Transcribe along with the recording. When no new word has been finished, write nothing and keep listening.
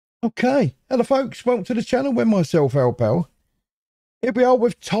Okay, hello folks, welcome to the channel with myself, Pal. Here we are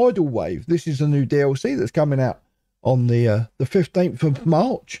with Tidal Wave. This is a new DLC that's coming out on the 15th of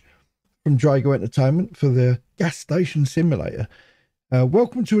March from Drago Entertainment for the gas station simulator.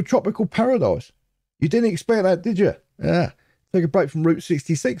 Welcome to a tropical paradise. You didn't expect that, did you? Take a break from Route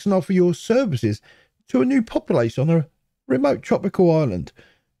 66 and offer your services to a new populace on a remote tropical island.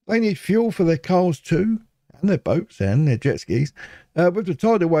 They need fuel for their cars too, and their boats and their jet skis. With the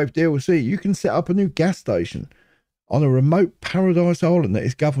Tidal Wave DLC, you can set up a new gas station on a remote paradise island that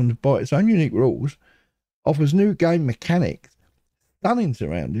is governed by its own unique rules, offers new game mechanics, stunning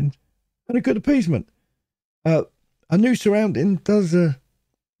surroundings, and a good appeasement. A new surrounding does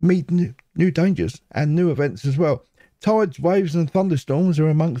meet new dangers and new events as well. Tides, waves, and thunderstorms are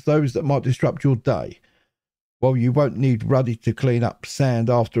amongst those that might disrupt your day. While you won't need Ruddy to clean up sand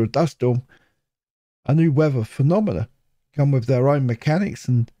after a dust storm, a new weather phenomena come with their own mechanics,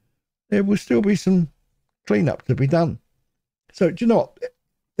 and there will still be some cleanup to be done. So, do you know what?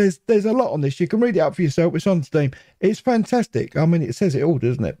 There's a lot on this. You can read it up for yourself. It's on Steam. It's fantastic. I mean, it says it all,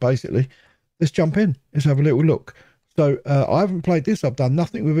 doesn't it, basically? Let's jump in. Let's have a little look. So, I haven't played this. I've done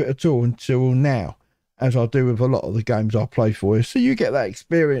nothing with it at all until now, as I do with a lot of the games I play for you. So you get that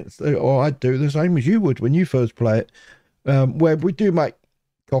experience, or I do the same as you would when you first play it, where we do make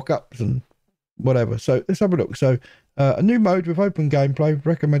cock-ups and whatever. So let's have a look. So a new mode with open gameplay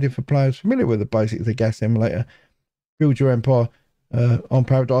recommended for players familiar with the basics of the gas simulator. Build your empire on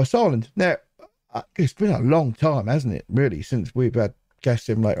Paradise Island. Now, it's been a long time, hasn't it, really, since we've had gas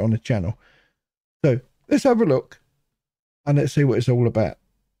simulator on the channel. So let's have a look and let's see what it's all about.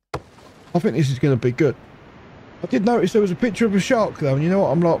 I think this is going to be good. I did notice there was a picture of a shark though, and you know what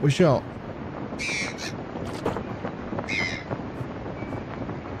I'm like with shark.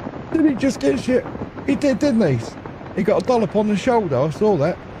 Did he just get shit? He did, didn't he? He got a dollop on the shoulder, I saw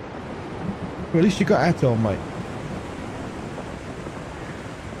that. Well, at least you got a hat on, mate.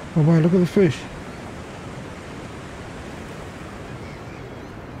 Oh wow, look at the fish.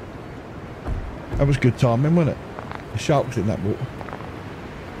 That was good timing, wasn't it? The shark's in that water.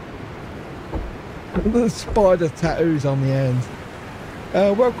 The spider tattoos on the hands.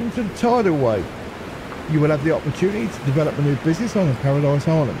 Welcome to the Tidal Wave. You will have the opportunity to develop a new business on a paradise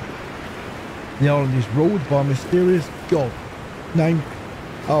island. The island is ruled by a mysterious god named,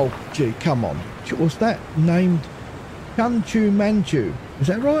 oh gee, come on, what's that? Named Chunchu Manchu. Is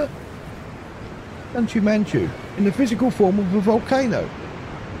that right? Chunchu Manchu, in the physical form of a volcano.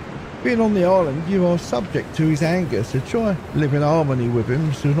 Being on the island, you are subject to his anger, so try live in harmony with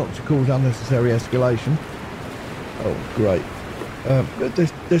him so not to cause unnecessary escalation. Oh, great.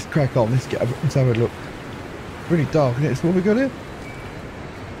 Let's crack on. Let's have a look. Really dark, isn't it? So what we got here?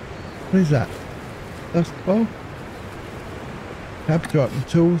 What is that? Dust bowl. Tab to open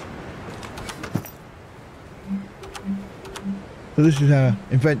tools. So this is our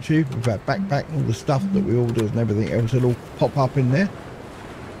inventory with our backpack and all the stuff that we ordered and everything else will all pop up in there.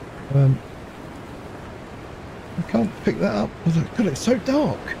 I can't pick that up. I was like, God, it's so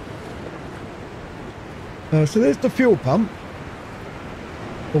dark. So there's the fuel pump.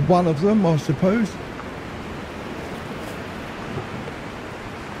 Or one of them, I suppose.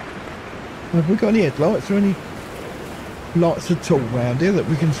 Have we got any headlights or any lights at all around here that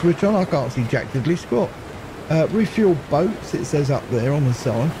we can switch on? I can't see jack diddly squat. Refuel boats, it says up there on the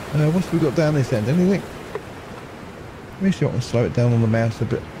side. What's we got down this end? Anything? Let me see if I can slow it down on the mouse a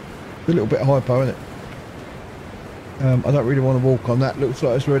bit. It's a little bit hypo, isn't it? I don't really want to walk on that. Looks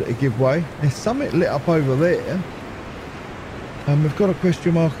like it's ready to give way. There's something lit up over there. We've got a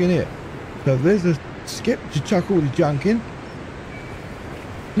question mark in here. So there's a skip to chuck all the junk in.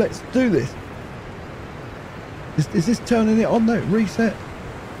 Let's do this. Is this turning it on? No, reset.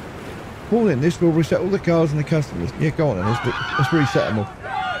 All in this will reset all the cars and the customers. Yeah, go on then. Let's reset them all.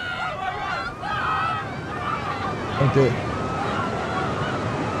 Oh dear.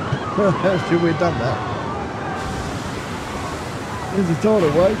 Should we have done that? There's the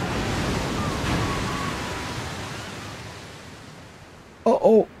Tidal Wave.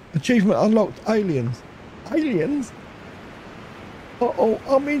 Uh-oh, achievement unlocked, aliens. Aliens? Uh-oh,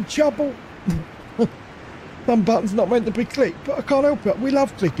 I'm in trouble. Some buttons not meant to be clicked, but I can't help it. We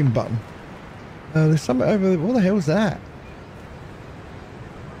love clicking buttons. There's something over there. What the hell's that?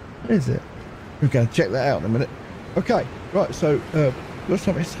 What is it? We're going to check that out in a minute. Okay, right, so, got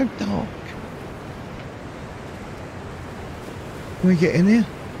something. It's so dark. Can we get in here?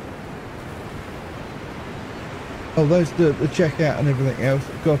 Oh, there's the checkout and everything else.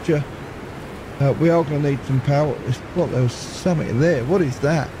 Gotcha. We are going to need some power. What, there was something there. What is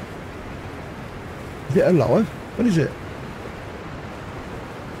that? Is it alive? What is it?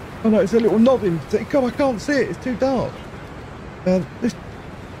 Oh no, it's a little nodding thing. God, I can't see it. It's too dark. This.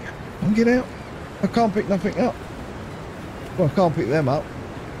 I'll get out. I can't pick nothing up. Well, I can't pick them up.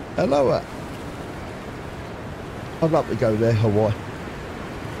 Hello. I'd love to go there, Hawaii.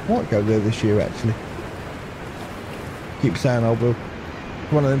 Might go there this year, actually. Keep saying I will.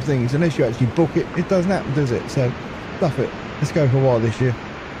 One of them things, unless you actually book it, it doesn't happen, does it? So, stuff it. Let's go Hawaii this year.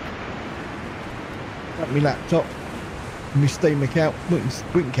 Got my laptop, my Steam account.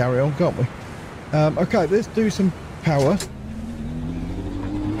 We can carry on, can't we? Okay, let's do some power.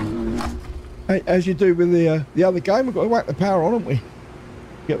 As you do with the other game, we've got to whack the power on, haven't we?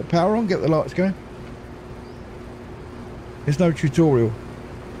 Get the power on, get the lights going. There's no tutorial.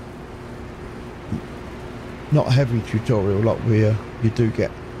 Not a heavy tutorial like you do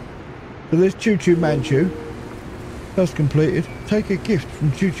get. So there's Choo Choo Manchu. That's completed. Take a gift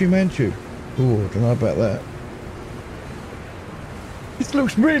from Choo Choo Manchu. Oh, I don't know about that. This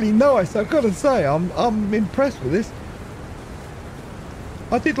looks really nice, I've got to say. I'm impressed with this.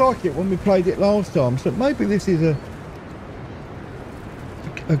 I did like it when we played it last time, so maybe this is a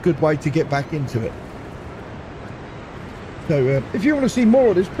good way to get back into it. So if you want to see more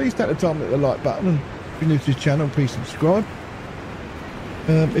of this, please take the time to hit the like button, and if you're new to this channel, please subscribe.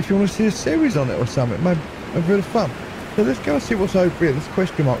 If you want to see a series on it or something, maybe a bit of fun. So let's go and see what's over here. This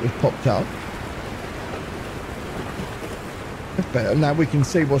question mark has popped up. That's better. Now we can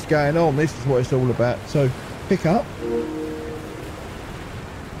see what's going on. This is what it's all about. So pick up.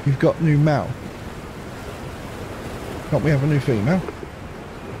 You've got new male. Can't we have a new female?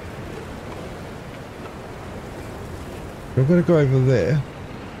 We're going to go over there.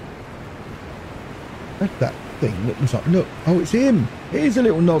 That's that thing that was like, look, oh, it's him. It is a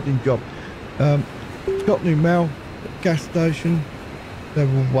little nodding job. It's got new mail, gas station,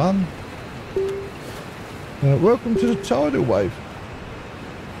 level 1. Welcome to the Tidal Wave,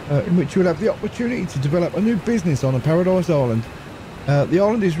 in which you'll have the opportunity to develop a new business on a paradise island. The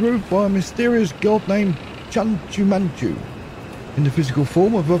island is ruled by a mysterious god named Chanchu Manchu, in the physical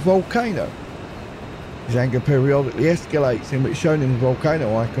form of a volcano. His anger periodically escalates, in which, shown in the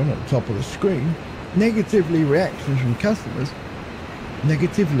volcano icon at the top of the screen, negative reactions from customers,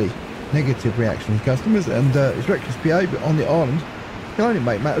 negative reactions from customers, and his reckless behaviour on the island can only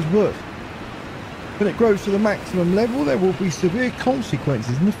make matters worse. When it grows to the maximum level, there will be severe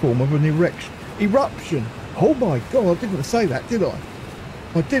consequences in the form of an eruption. Oh my god, I didn't say that, did I?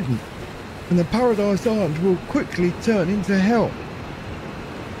 I didn't. And the Paradise Island will quickly turn into hell.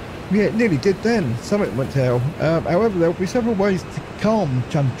 Yeah, it nearly did then. Something went to hell. However, there will be several ways to calm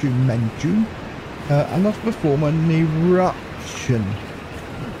Chanchu Manchu, and not perform an eruption.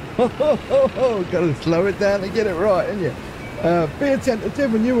 Gotta slow it down to get it right, ain't you? Be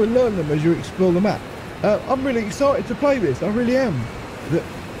attentive and you will learn them as you explore the map. I'm really excited to play this, I really am.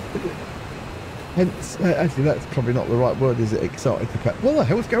 Hence, actually that's probably not the right word, is it? Excited to play. What the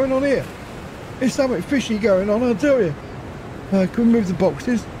hell's going on here? There's something fishy going on, I'll tell you. Can we move the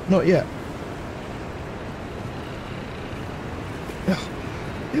boxes? Not yet.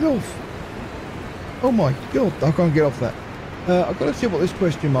 Get off. Oh my god, I can't get off that. I've got to see what this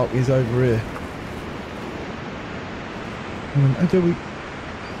question mark is over here. How do we...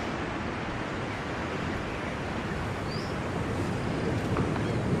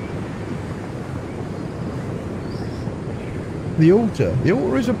 The altar. The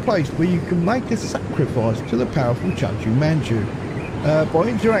altar is a place where you can make a sacrifice to the powerful Chanchu Manchu. By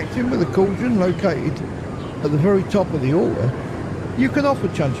interacting with a cauldron located at the very top of the altar, you can offer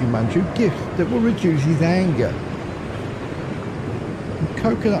Chanchu Manchu gifts that will reduce his anger. A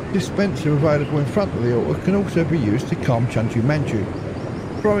coconut dispenser available in front of the altar can also be used to calm Chanchu Manchu.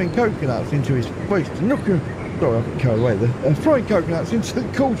 Throwing coconuts into his waist and knocking... Sorry, I can go away there. Throwing coconuts into the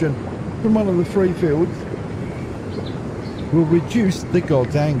cauldron from one of the 3 fields will reduce the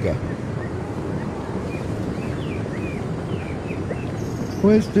god's anger.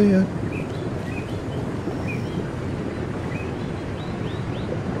 Where's the...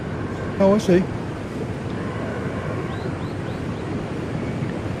 Oh, I see.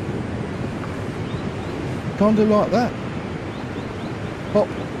 Kind of like that. Pop.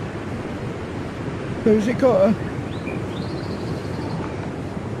 So has it got a...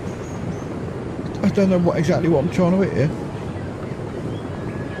 I don't know exactly what I'm trying to hit here.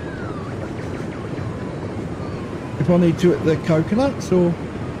 If I need to hit the coconuts, or...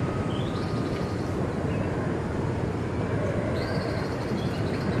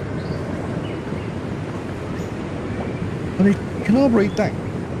 Can I read that?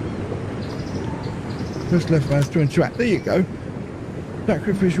 Just left mouse to interact. There you go.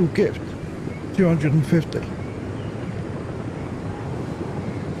 Sacrificial gift. 250.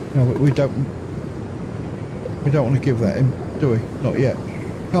 No, but we don't want to give that him, do we? Not yet.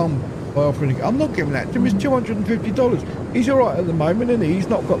 Come by offering. I'm not giving that to him. It's $250. He's all right at the moment, isn't he? He's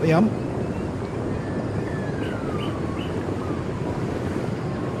not got the hump.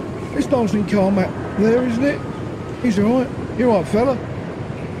 It's nice and calm out there, isn't it? He's all right. You're all right, fella.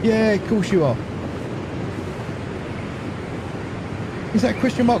 Yeah, of course you are. Is that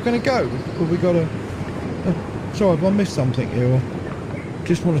question mark going to go? Or we got to... sorry, have I missed something here? Or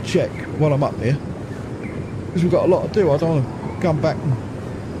just want to check while I'm up here. Because we've got a lot to do. I don't want to come back and...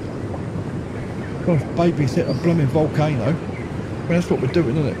 kind of babysit a blooming volcano. I mean, that's what we're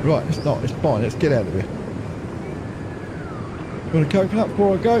doing, isn't it? Right, it's not. It's fine. Let's get out of here. Want a coconut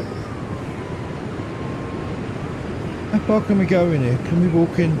before I go? How far can we go in here? Can we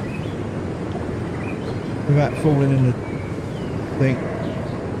walk in without falling in the thing?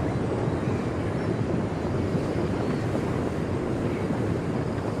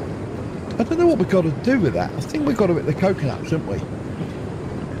 I don't know what we've got to do with that. I think we've got to hit the coconuts, haven't we?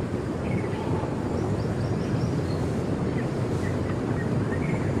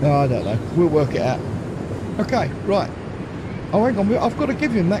 No, I don't know. We'll work it out. Okay, right. Oh, hang on. I've got to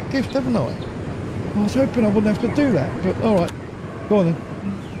give him that gift, haven't I? I was hoping I wouldn't have to do that, but all right. Go on then.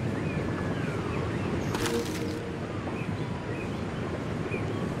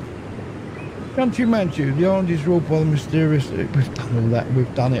 Country Manchu, the island is ruled by the mysterious... We've done all that.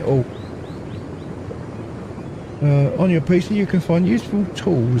 We've done it all. On your PC, you can find useful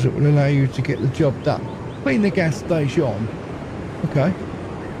tools that will allow you to get the job done. Clean the gas station. Okay.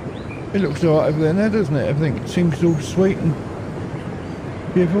 It looks all right over there now, doesn't it? Everything seems all sweet and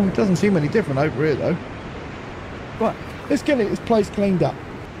beautiful. It doesn't seem any different over here, though. Right, let's get this place cleaned up.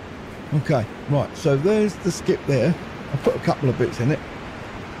 Okay, right, so there's the skip there. I put a couple of bits in it.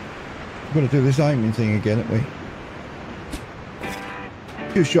 We've got to do this aiming thing again, haven't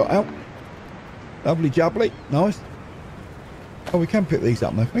we? Two shot out. Lovely jubbly, nice. Oh, we can pick these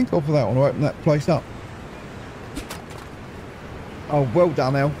up now. Thank God for that one. I'll open that place up. Oh, well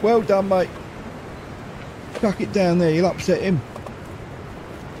done, Al. Well done, mate. Chuck it down there. You'll upset him.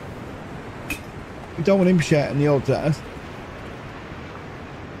 We don't want him shouting the odds at us.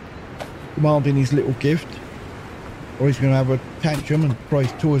 Demanding his little gift. Or he's going to have a tantrum and throw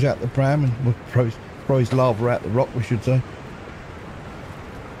his toys out the pram and well, throw his lava out the rock, we should say.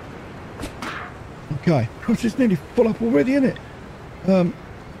 Okay. Gosh, it's nearly full up already, isn't it?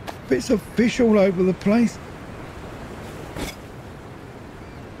 Bits of fish all over the place.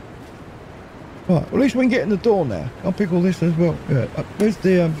 Right, well, at least we can get in the door now. I'll pick all this as well. Yeah. Where's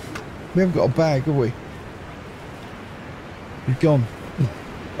the, we haven't got a bag, have we? She's gone.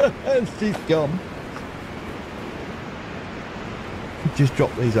 She's gone. Just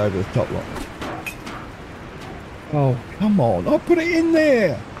drop these over the top lot. Oh, come on. I'll put it in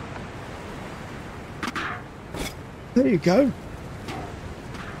there. There you go.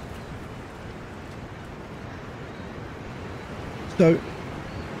 So,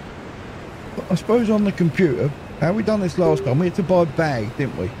 I suppose on the computer, how we done this last time? We had to buy a bag,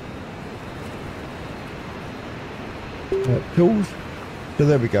 didn't we? Tools. So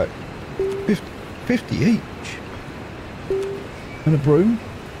there we go. 50 each. And a broom.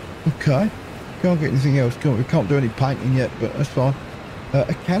 Okay. Can't get anything else. We can't do any painting yet, but that's fine.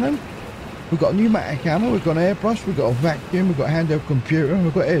 A cannon. We've got a pneumatic hammer. We've got an airbrush. We've got a vacuum. We've got a handheld computer. And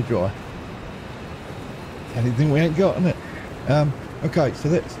we've got air dryer. Anything we ain't got, isn't it? Okay, so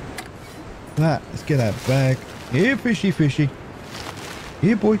that's that. Let's get our bag. Here, fishy, fishy.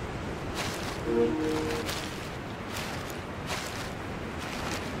 Here, boy.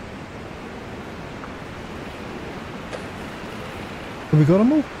 Have we got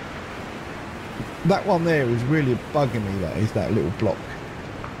them all? That one there is really bugging me, that is, that little block.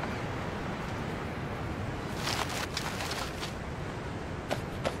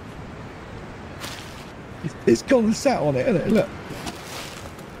 It's gone and sat on it, isn't it? Look.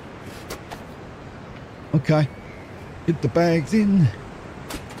 Okay. Get the bags in.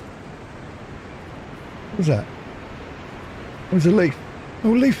 What's that? There's a leaf.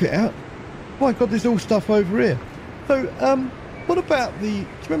 Oh, leaf it out. Oh my God, there's all stuff over here. So, what about the... Do you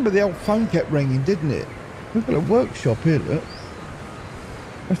remember the old phone kept ringing, didn't it? We've got a workshop here, look.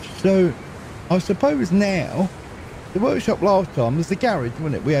 So, I suppose now, the workshop last time was the garage,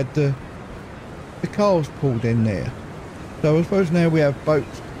 wasn't it? We had the cars pulled in there. So I suppose now we have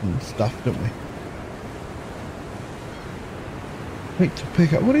boats and stuff, don't we? Need to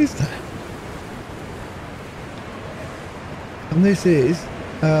pick up... What is that? And this is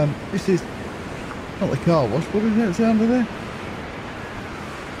not the car wash. What is that under there?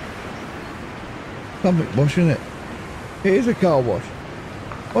 Something wash, isn't it? It is a car wash.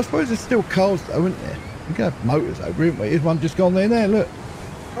 I suppose there's still cars though, isn't there? We can have motors over, isn't we? Here's one just gone there now, look.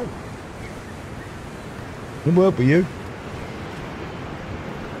 Oh. The word with you.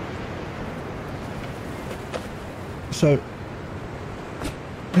 So,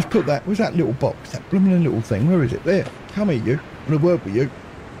 let's put that, where's that little box? That blooming little thing, where is it? There, come here you, and a word with you.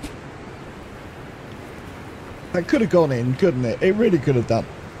 That could have gone in, couldn't it? It really could have done.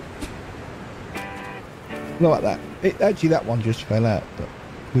 Like that. Actually, that one just fell out, but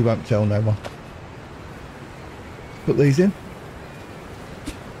we won't tell no one. Put these in.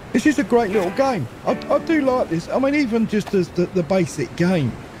 This is a great little game. I do like this. I mean, even just as the basic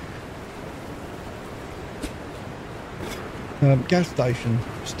game. Gas station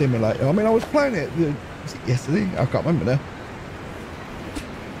stimulator. I mean, I was playing it yesterday. I can't remember now.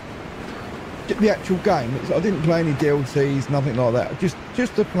 The actual game. I didn't play any DLCs, nothing like that.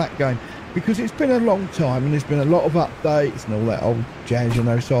 Just a flat game. Because it's been a long time and there's been a lot of updates and all that old jazz, you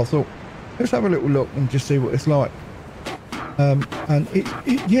know. So I thought, let's have a little look and just see what it's like. And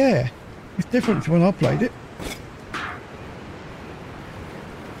yeah, it's different to when I played it.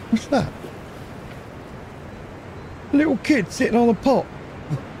 What's that? A little kid sitting on a pot.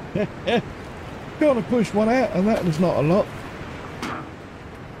 Trying to push one out, and that was not a lot.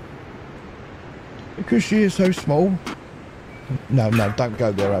 Because she is so small. No, don't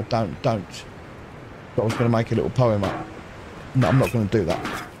go there, oh, don't. I was going to make a little poem up. No, I'm not going to do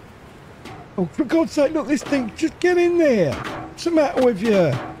that. Oh, for God's sake, look, this thing, just get in there. What's the matter with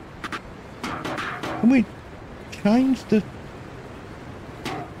you? Can we change the...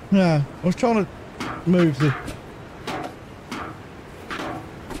 No, I was trying to move the...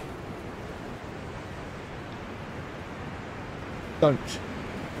 Don't.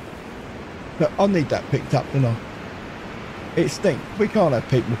 Look, I need that picked up, don't I? It stinks. We can't have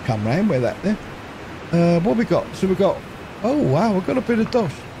people come round with that then. What we got? So we got... Oh, wow, we've got a bit of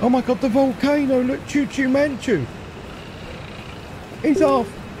dosh. Oh, my God, the volcano. Look, Choo Choo Manchu. He's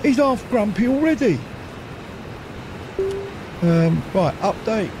half grumpy already. Right,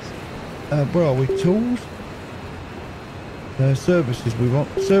 updates. Where are we? Tools? Services we want.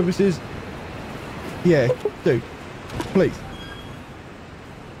 Services. Yeah, dude. Please.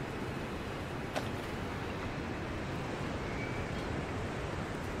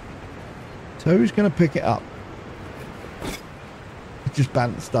 So who's going to pick it up? Just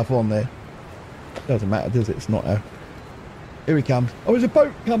banned the stuff on there. Doesn't matter, does it? It's not a... Here he comes. Oh, there's a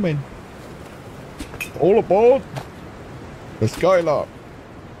boat coming. All aboard the Skylark.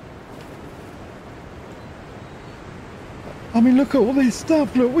 I mean, look at all this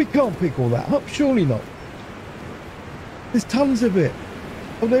stuff. Look, we can't pick all that up. Surely not. There's tons of it.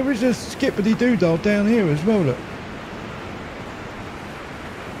 Oh, there is a skippity-doo-dah down here as well, look.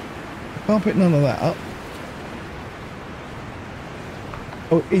 Can't pick none of that up.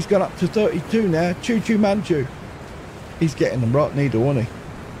 Oh, he's gone up to 32 now. Choo Choo Manchu. He's getting them right needle, isn't he?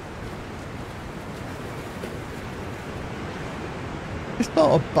 It's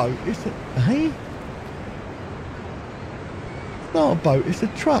not a boat, it's a... Hey? It's not a boat, it's a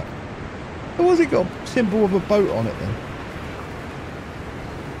truck. Why has it got a symbol of a boat on it then?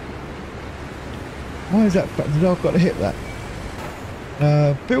 Why is that... I've got to hit that.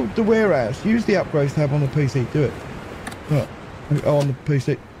 Build the warehouse. Use the upgrades tab on the PC. Do it. Right. Oh, on the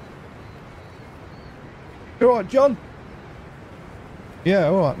PC. You alright, John? Yeah,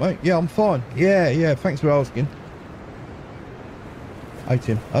 alright, mate. Yeah, I'm fine. Yeah, thanks for asking. Hate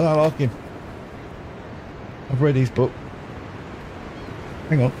him. I don't like him. I've read his book.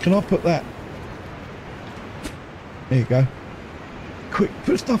 Hang on, can I put that? There you go. Quick,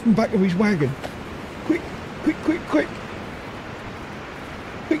 put stuff in the back of his wagon. Quick. Quick,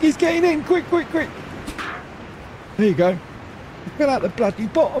 he's getting in. Quick. There you go. He fell out the bloody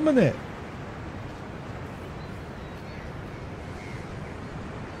bottom, innit?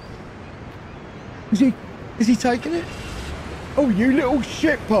 Is he taking it? Oh, you little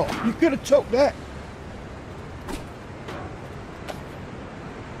shit pot. You could have took that.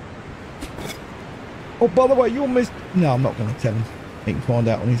 Oh, by the way, you're missed. No, I'm not going to tell him. He can find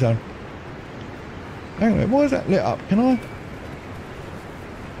out on his own. Hang on a minute. Why is that lit up? Can I?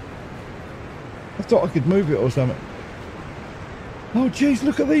 I thought I could move it or something. Oh, jeez,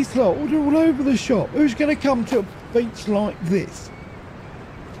 look at these lot. They're all over the shop. Who's going to come to a beach like this?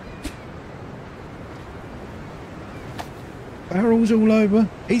 Barrels all over.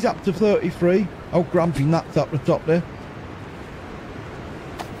 He's up to 33. Old grumpy nuts up the top there.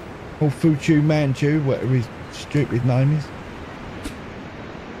 Old Fuchu Manchu, whatever his stupid name is.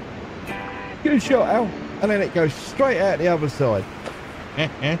 Good shot, Al. And then it goes straight out the other side.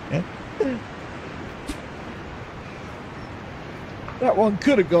 That one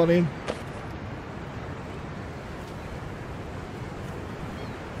could have gone in.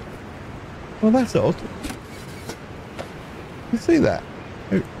 Well, that's odd. You see that?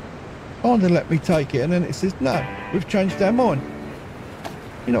 It kind of let me take it, and then it says, no, we've changed our mind.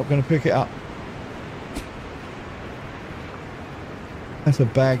 You're not going to pick it up. That's a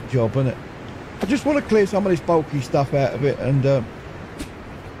bag job, isn't it? I just want to clear some of this bulky stuff out of it and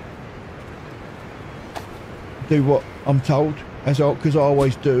do what I'm told, because I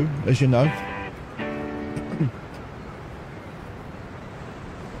always do, as you know.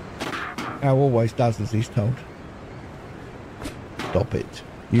 Al always does as he's told. Stop it.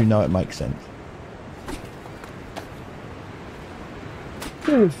 You know it makes sense.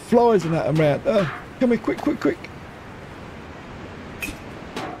 Oh, flies and that around. Come here, quick, quick, quick.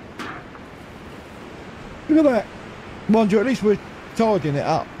 Look at that. Mind you, at least we're tidying it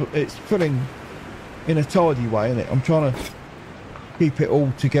up. It's filling in a tidy way, isn't it? I'm trying to keep it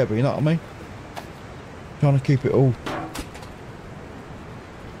all together, you know what I mean? Trying to keep it all.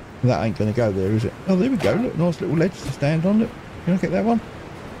 That ain't going to go there, is it? Oh, there we go. Look, nice little ledge to stand on. Look, can I get that one?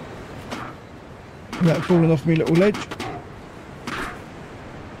 That falling off me little ledge.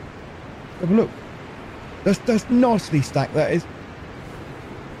 Have a look. That's nicely stacked, that is.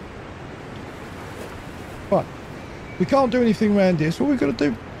 Right, we can't do anything around here, so all we've got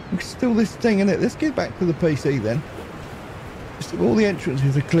to do is steal this thing, innit? Let's get back to the PC then. Just, all the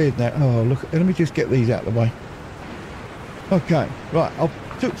entrances are cleared now. Oh, look, let me just get these out of the way. Okay, right, I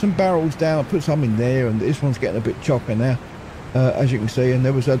took some barrels down, I put some in there, and this one's getting a bit chocker now, as you can see, and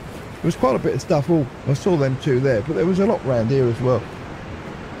there was quite a bit of stuff. Oh, I saw them two there, but there was a lot around here as well.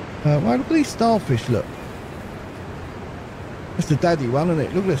 Well, look at these starfish, look. That's the daddy one, isn't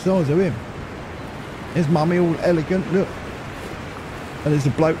it? Look at the size of him. There's mummy, all elegant, look. And there's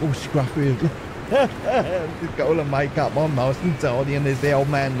a bloke all scruffy. He's got all the makeup on, nice and tidy, and there's the old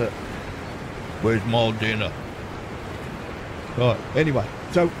man, look. Where's my dinner? Right, anyway,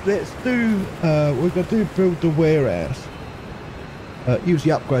 so let's do, we've got to build the warehouse. Use the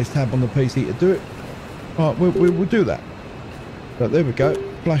upgrades tab on the PC to do it. Right, we'll do that. But there we go,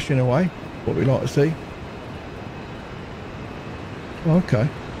 flashing away, what we like to see. Okay.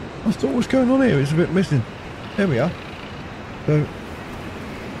 I thought what was going on here, it's a bit missing. There we are. So,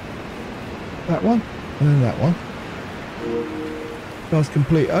 that one, and then that one. Nice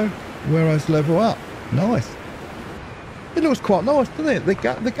complete-o. Warehouse level up. Nice. It looks quite nice, doesn't it?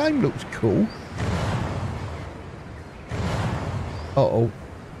 The game looks cool. Uh-oh.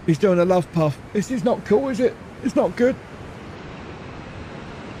 He's doing a love puff. This is not cool, is it? It's not good.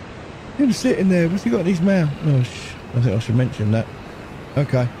 Him sitting there, what's he got in his mouth? Oh, I think I should mention that.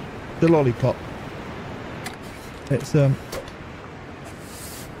 Okay. The lollipop. Let's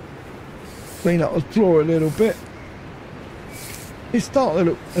clean up the floor a little bit. It's starting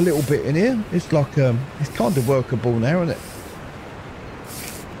to look a little bit in here. It's like it's kind of workable now, isn't it?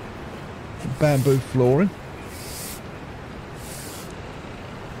 Bamboo flooring.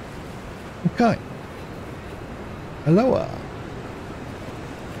 Okay. Hello.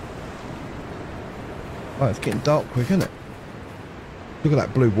 Right, it's getting dark quick, isn't it? Look at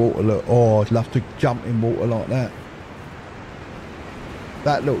that blue water, look. Oh, I'd love to jump in water like that.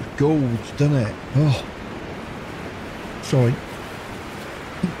 That looks gorgeous, doesn't it? Oh. Sorry.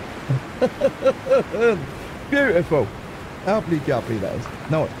 Beautiful. Lovely jubbly, that is.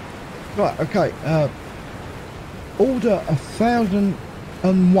 No. Right, okay. Order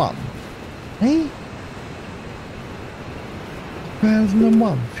 1001. Eh?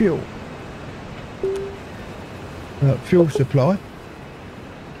 1001. Fuel. Fuel supply.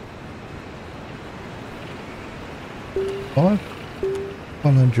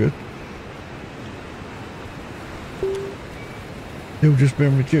 100. They've just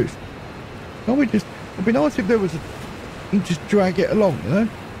been reduced. Can't we just? It'd be nice if there was a. You can just drag it along, you know.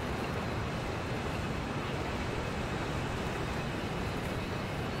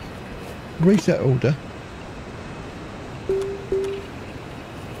 Reset order.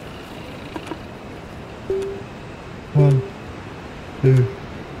 One, 2,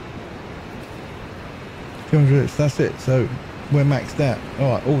 200. That's it. So we're maxed out.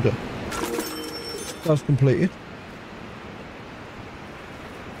 All right, order. That's completed.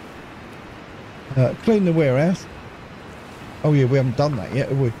 Clean the warehouse. Oh yeah, we haven't done that yet,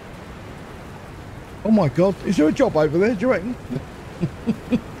 have we? Oh my god, is there a job over there, do you reckon?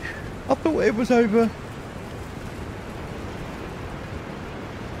 I thought it was over.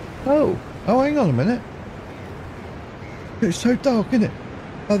 Oh, hang on a minute. It's so dark, isn't it?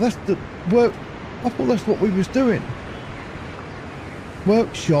 Oh, that's the work. I thought that's what we was doing.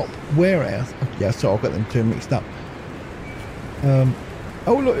 Workshop, warehouse. Oh, yeah, so I got them two mixed up.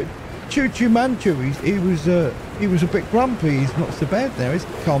 Oh look, Choo Choo Manchu, he was a bit grumpy. He's not so bad now. He's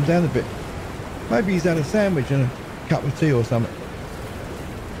calmed down a bit. Maybe he's had a sandwich and a cup of tea or something.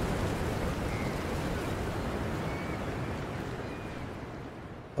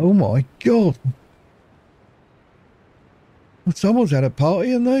 Oh my God. Well, someone's had a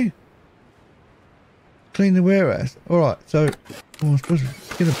party, haven't they? Clean the warehouse. Alright, so I'm supposed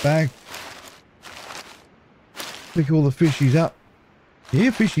to get a bag. Pick all the fishies up.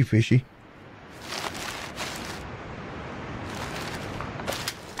 Yeah, fishy, fishy.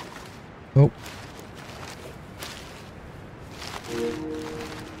 Oh.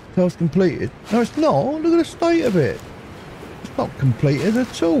 Task completed. No, it's not. Look at the state of it. It's not completed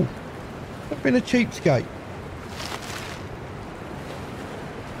at all. I've been a cheapskate.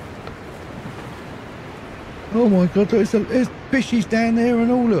 Oh my God, there's fishies down there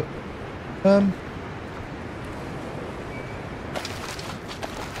and all, look.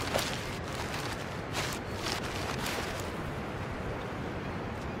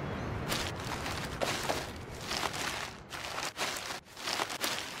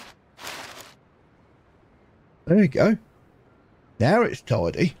 There you go. Now it's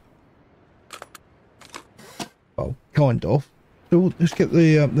tidy. Well, kind of. So let's get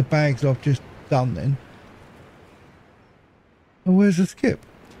the bags I've just done then. Oh, where's the skip?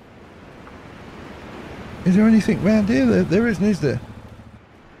 Is there anything round here? There isn't, is there?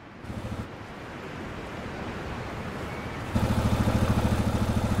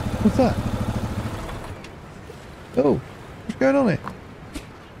 What's that? Oh, what's going on here?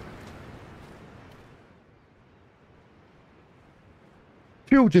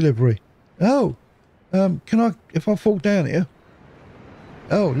 Fuel delivery. Oh, can I, if I fall down here?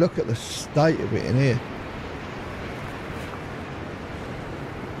 Oh, look at the state of it in here.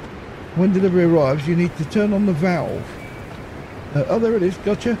 When delivery arrives, you need to turn on the valve. Oh, there it is.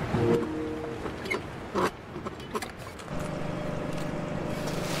 Gotcha.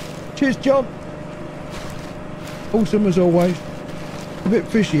 Cheers, John. Awesome as always. A bit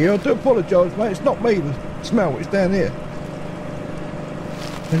fishy here. I do apologise, mate. It's not me, the smell. It's down here.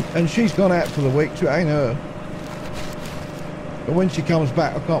 And she's gone out for the week, so it ain't her. But when she comes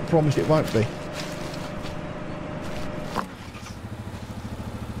back, I can't promise it won't be.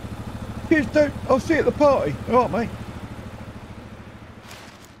 Cheers, dude. I'll see you at the party. All right, mate.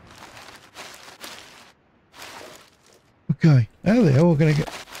 Okay. How the hell are we going to get...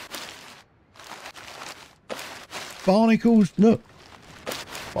 Barnacles, look.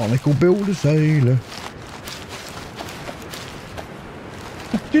 Barnacle builder sailor.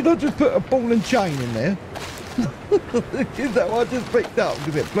 Did I just put a ball and chain in there? Is that what I just picked up?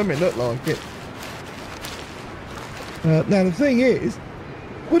 Because it blooming looked like it. Now the thing is,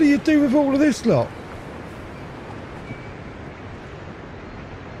 what do you do with all of this lot?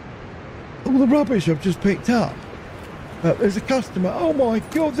 All the rubbish I've just picked up. There's a customer. Oh my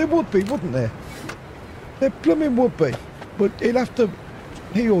God, there would be, wouldn't there? There blooming would be. But he'll have to,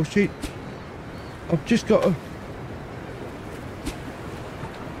 he or she, I've just got to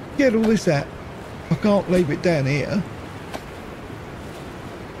get all this out. I can't leave it down here.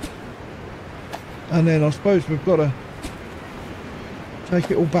 And then I suppose we've got to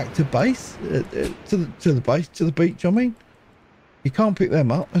take it all back to base, to the base, to the beach. I mean, you can't pick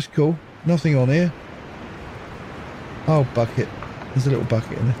them up. That's cool. Nothing on here. Oh, bucket. There's a little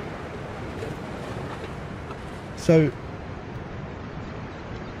bucket in there. So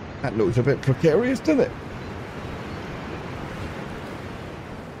that looks a bit precarious, doesn't it?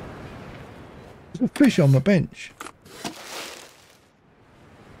 There's a fish on the bench.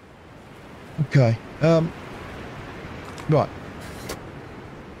 Okay. Right.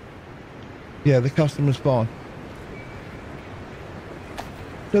 Yeah, the customer's fine.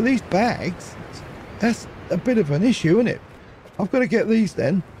 So these bags, that's a bit of an issue, isn't it? I've got to get these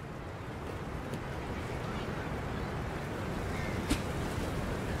then.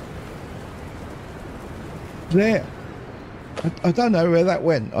 There. I don't know where that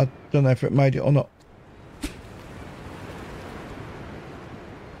went. I don't know if it made it or not.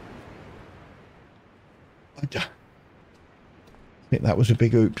 I think that was a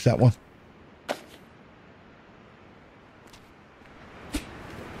big oops, that one.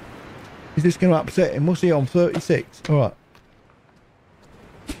 Is this going to upset him? What's he on? 36. All right.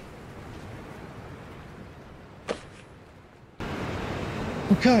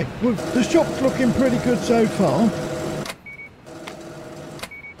 Okay, well, the shop's looking pretty good so far.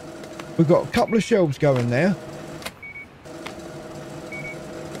 We've got a couple of shelves going there.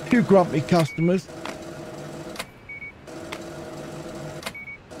 A few grumpy customers.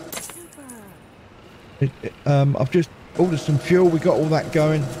 I've just ordered some fuel. We got all that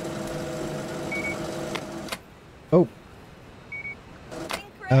going. Oh.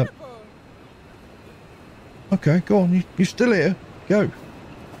 Okay, go on. You're still here. Go.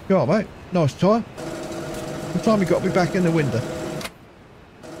 Go on, mate. Nice time. What time you got to be back in the window?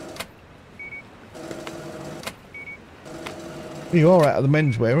 You are out of the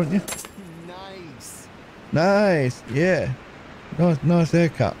menswear, aren't you? Nice. Nice. Yeah. Nice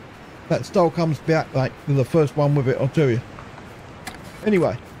haircut. That style comes back like the first one with it, I'll tell you.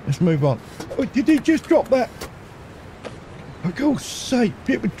 Anyway, let's move on. Oh, did he just drop that? For God's sake,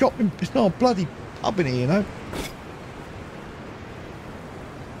 people dropping. It's not a bloody pub in here, you know.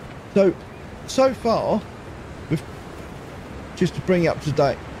 So far, just to bring it up to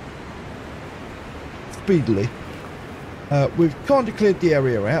date, speedily, we've kind of cleared the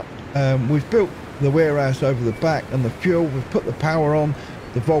area out. We've built the warehouse over the back and the fuel. We've put the power on.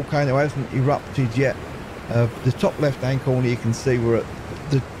 The volcano hasn't erupted yet. The top left-hand corner, you can see we're at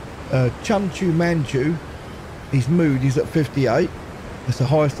the Chunchu Manchu. His mood is at 58. That's the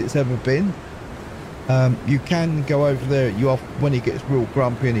highest it's ever been. You can go over there. When he gets real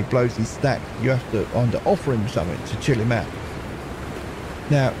grumpy and he blows his stack, you have to either offer him something to chill him out.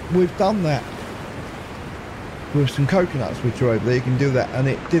 Now we've done that with some coconuts which are over there. You can do that, and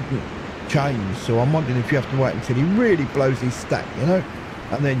it didn't change. So I'm wondering if you have to wait until he really blows his stack, you know,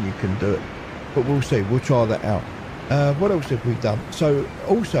 and then you can do it. But we'll see. We'll try that out. What else have we done? So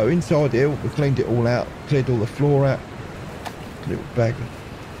also inside here, we cleaned it all out, cleared all the floor out. Little bag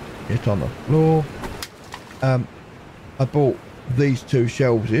of it on the floor. I bought these two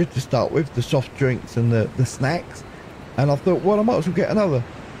shelves here to start with, the soft drinks and the snacks, and I thought, well, I might as well get another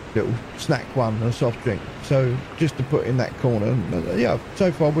little snack one and a soft drink, so just to put in that corner. And, yeah, so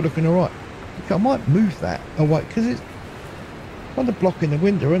far we're looking all right. I might move that away because it's kind of blocking the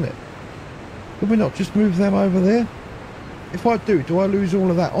window, isn't it? Could we not just move them over there? If I do I lose all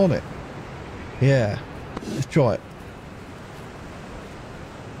of that on it? Yeah, let's try it.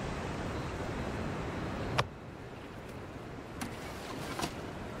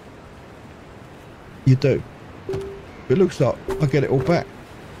 You do. It looks like I get it all back.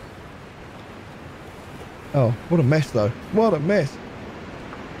 Oh, what a mess though. What a mess.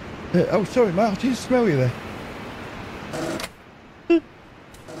 Oh, sorry mate, I didn't smell you there.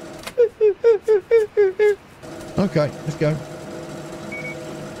 Okay, let's go.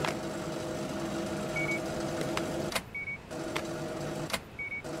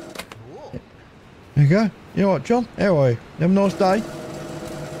 There you go. You alright, John? How are you? Have a nice day?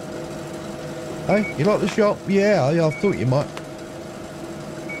 Hey, you like the shop? Yeah, I thought you might.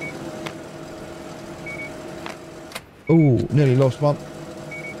 Oh, nearly lost one.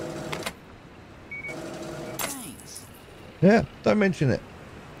 Thanks. Yeah, don't mention it.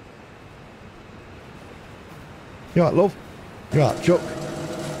 You alright, love? You alright, Chuck?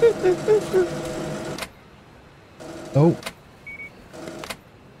 Oh.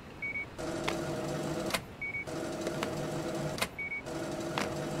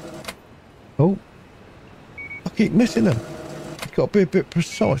 Oh. I keep missing them. You've got to be a bit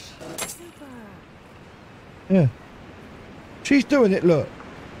precise. Super. Yeah. She's doing it, look.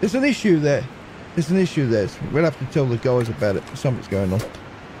 There's an issue there. There's an issue there. So we'll have to tell the guys about it. Something's going on.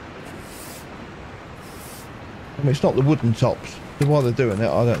 I mean, it's not the wooden tops. Why they're doing it,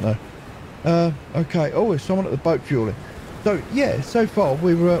 I don't know. Okay. Oh, there's someone at the boat fueling. So, yeah, so far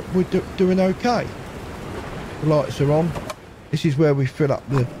we're doing okay. The lights are on. This is where we fill up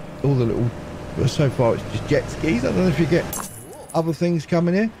all the little... Well, so far it's just jet skis. I don't know if you get other things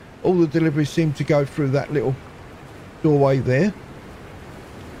coming in. All the deliveries seem to go through that little doorway there.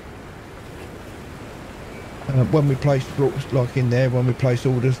 When we place, like in there, when we place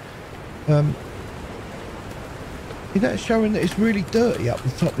orders. Is that showing that it's really dirty up the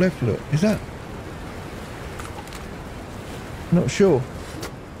top left, look? Is that? Not sure.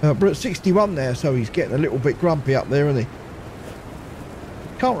 We're at 61 now, so he's getting a little bit grumpy up there, isn't he?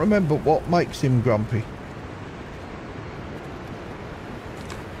 Can't remember what makes him grumpy.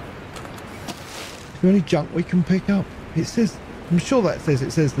 Is there any junk we can pick up? It says, I'm sure that says,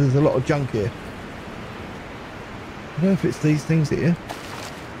 it says there's a lot of junk here. I don't know if it's these things here.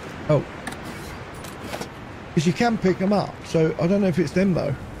 Oh. Because you can pick them up, so I don't know if it's them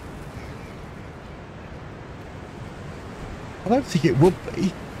though. I don't think it would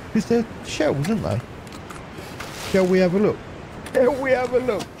be, because they're shells, aren't they? Shall we have a look? Shall we have a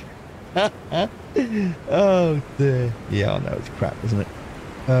look? Oh dear. Yeah, I know it's crap, isn't it?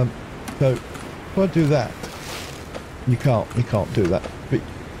 So if I do that, you can't do that. But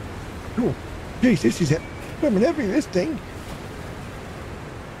oh, geez, this is it. Blooming heavy, this thing.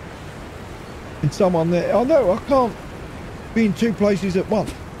 And someone there. Oh no, I can't. be in two places at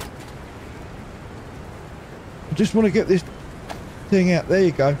once. I just want to get this thing out. There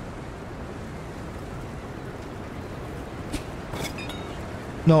you go.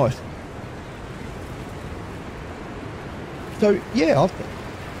 Nice. So yeah,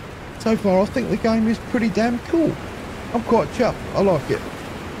 so far I think the game is pretty damn cool. I'm quite chuffed. I like it.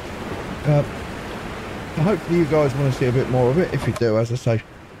 Hopefully you guys want to see a bit more of it. If you do, as I say,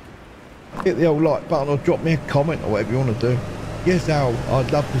 hit the old like button or drop me a comment or whatever you want to do. Yes, Al,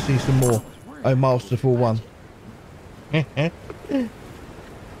 I'd love to see some more. Oh, masterful one.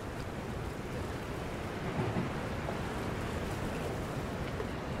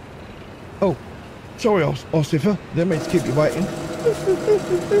 Oh, sorry, Ossifer. Didn't mean to keep you waiting.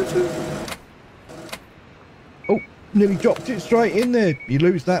 Oh, nearly dropped it straight in there. You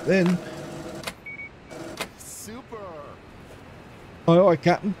lose that then. Super. Aye,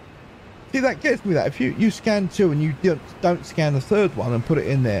 Captain. See, that gets me that. If you scan two and you don't scan the third one and put it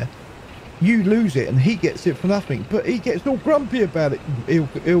in there, you lose it and he gets it for nothing. But he gets all grumpy about it.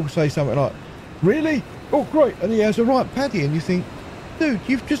 He'll say something like, really? Oh, great. And he has a right paddy and you think, dude,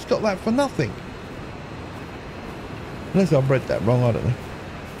 you've just got that for nothing. Unless I've read that wrong, I don't know.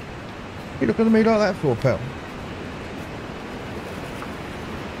 You looking at me like that for, pal?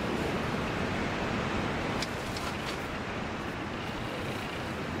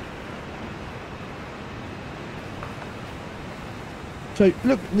 So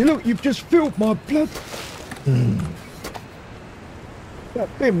look, you've just filled my blood. That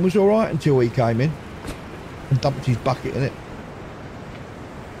bin was all right until he came in and dumped his bucket in it.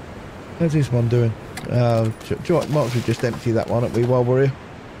 How's this one doing? Might as well just empty that one at me while we're here.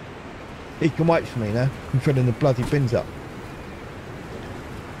 He can wait for me now. I'm filling the bloody bins up.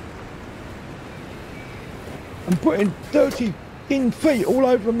 I'm putting dirty feet all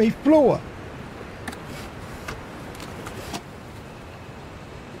over me floor.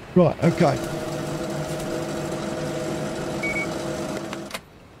 Right, okay.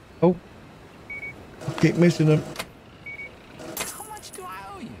 Oh, I keep missing them. How much do I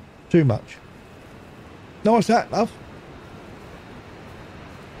owe you? Too much. Nice hat, love.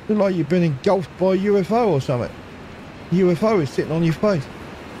 Look like you've been engulfed by a UFO or something. The UFO is sitting on your face.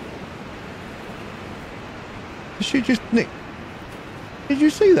 Did she just nick? Did you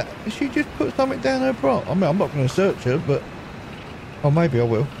see that? Did she just put something down her bra? I mean, I'm not going to search her, but... Oh, maybe I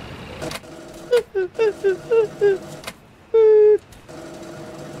will.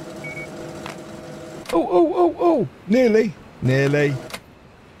 Oh. Nearly.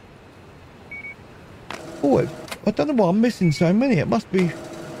 Oh, I don't know why I'm missing so many. It must be a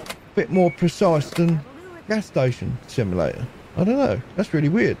bit more precise than gas station simulator. I don't know. That's really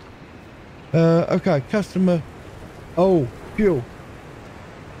weird. Okay, customer. Oh, fuel.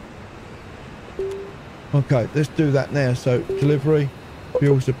 Okay, let's do that now. So, delivery,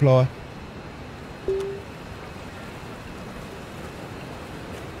 fuel supply.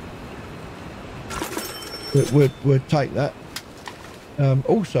 We'll take that.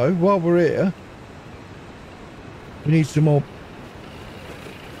 Also, while we're here, we need some more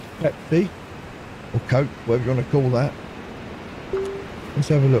Pepsi or Coke, whatever you want to call that. Let's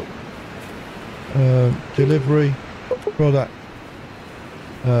have a look. Delivery, product.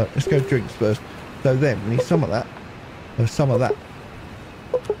 Let's go drinks first. So then we need some of that. Some of that.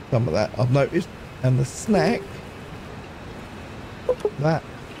 I've noticed. And the snack. That.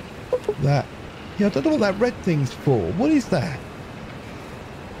 Yeah, I don't know what that red thing's for. What is that?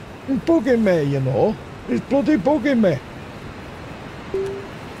 It's bugging me, you know. It's bloody bugging me.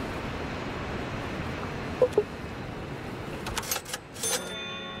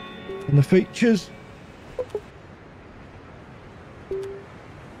 And the features.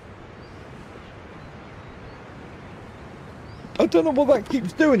 I don't know what that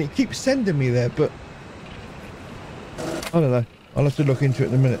keeps doing. It keeps sending me there, but I don't know. I'll have to look into it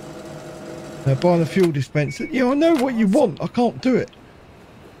in a minute. Buying the fuel dispenser. Yeah, I know what you want. I can't do it.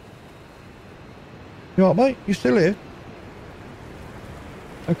 You alright, mate? You still here?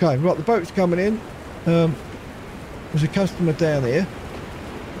 Okay, right, the boat's coming in. There's a customer down here.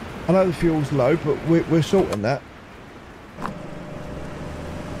 I know the fuel's low, but we're sorting that.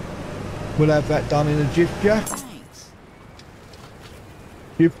 We'll have that done in a jiff jaff. Thanks.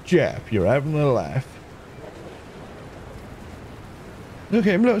 Jiff jaff, you're having a laugh. Look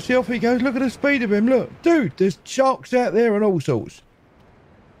at him, look, see off he goes. Look at the speed of him, look. Dude, there's sharks out there and all sorts.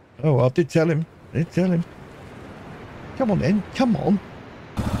 Oh, I did tell him. Come on then, come on.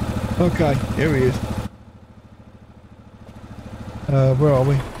 Okay, here he is. Where are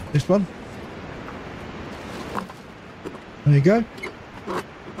we? This one? There you go.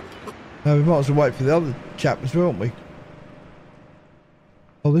 We might as well wait for the other chap as well, won't we?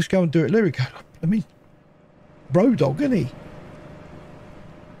 Oh, let's go and do it. There we go. I mean, bro dog, isn't he?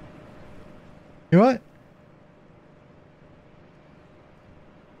 You right?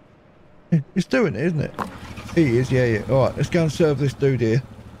 It's doing it, isn't it? He is, yeah, yeah. All right, let's go and serve this dude here.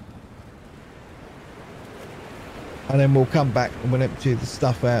 And then we'll come back and we'll empty the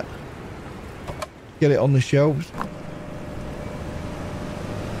stuff out. Get it on the shelves.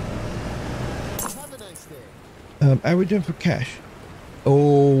 Have a nice day. How are we doing for cash?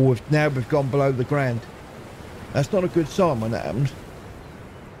 Oh, now we've gone below the grand. That's not a good sign when that happens.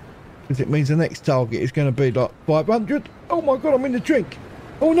 Because it means the next target is going to be like 500. Oh my God, I'm in the drink.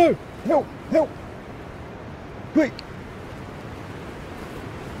 Oh no, help, help. Quick.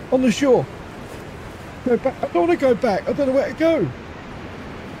 On the shore. Go back. I don't want to go back. I don't know where to go.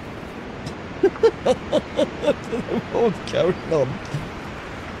 I don't know what's going on.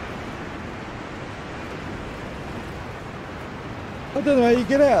 I don't know how you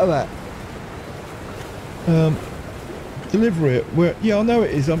get out of that. Delivery it. Where? Yeah, I know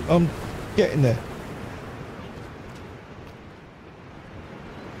it is. I'm getting there.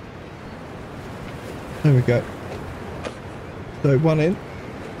 There we go. So one in.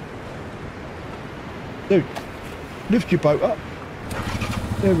 Dude, lift your boat up.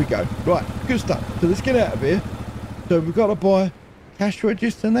 There we go. Right, good stuff. So let's get out of here. So we've got to buy cash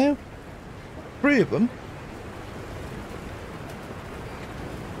register now. 3 of them.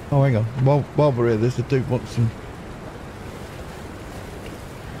 Oh, hang on. While we're here, there's a dude wants some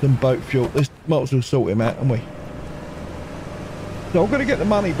boat fuel. Let's might as well sort him out, haven't we? So I've got to get the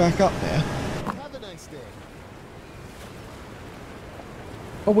money back up now. Have a nice day.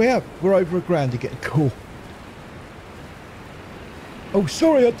 Oh, we have. We're over a grand to get cool. Oh,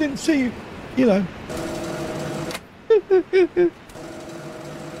 sorry, I didn't see you. You know.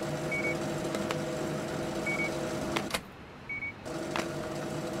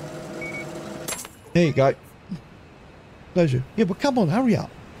 There you go. Pleasure. Yeah, but come on, hurry up.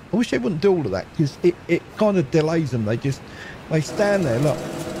 I wish they wouldn't do all of that because it kind of delays them. They stand there, look,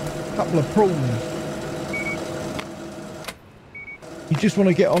 a couple of prawns. You just want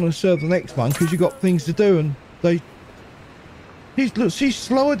to get on and serve the next one because you've got things to do and they... Look, she's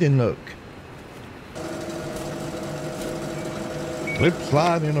sliding, look. Slip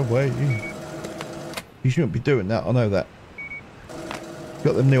sliding away. You shouldn't be doing that, I know that.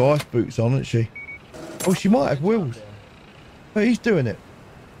 Got them new ice boots on, hasn't she? Oh, she might have wheels. But he's doing it.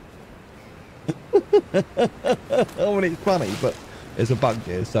 I mean, it's funny, but there's a bug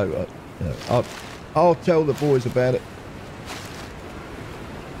here, so you know, I'll tell the boys about it.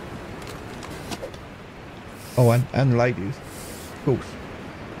 Oh, and the ladies, of course.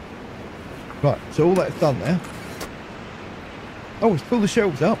 Right, so all that's done now. Oh, let's fill the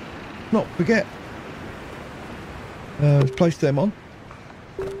shelves up. Not forget. Let's place them on.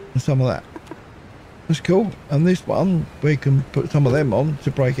 And some of that. That's cool. And this one, we can put some of them on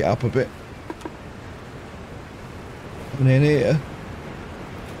to break it up a bit. And then here,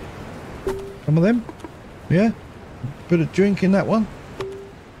 some of them. Yeah. Bit of drink in that one.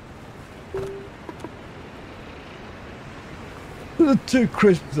 The 2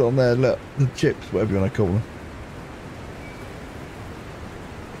 crisps on there, look. The chips, whatever you want to call them.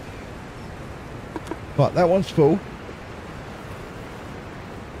 Right, that one's full.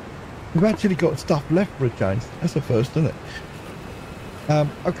 We've actually got stuff left for a change. That's the first, isn't it?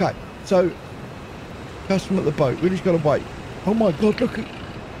 Okay, so customer at the boat. We just got to wait. Oh my God, look at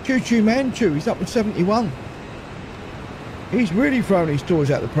Choo Choo Manchu. He's up at 71. He's really thrown his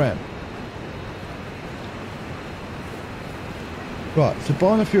toys out the pram. Right, so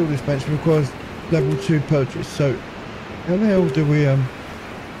buying a fuel dispenser requires level 2 purchase. So how the hell do we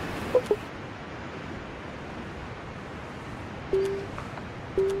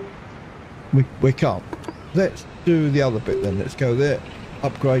we can't. Let's do the other bit then. Let's go there.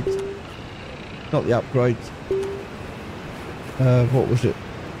 Upgrades. Not the upgrades. What was it?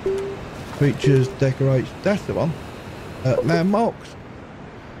 Features, decorates. That's the one. Landmarks.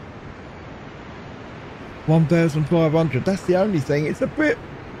 1,500. That's the only thing. It's a bit,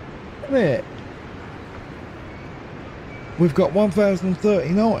 isn't it? We've got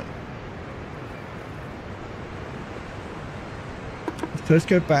 1,039. So let's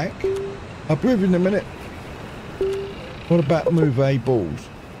go back. I'll be with you in a minute. What about move A balls?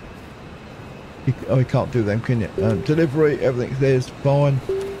 You can't do them, can you? Delivery, everything's there's fine.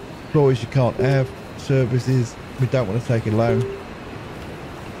 Employees you can't have. Services, we don't want to take a loan.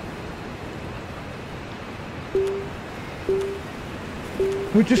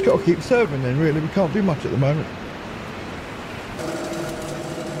 We've just got to keep serving then, really. We can't do much at the moment.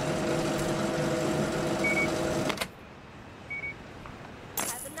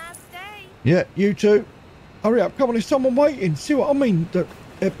 Yeah, you too. Hurry up, come on, there's someone waiting. See what I mean?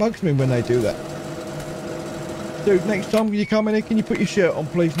 It bugs me when they do that. Dude, next time you come in here, can you put your shirt on,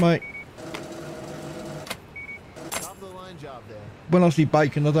 please, mate? Top of the line job there. When I see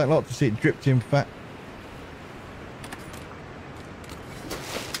bacon, I don't like to see it dripped in fat.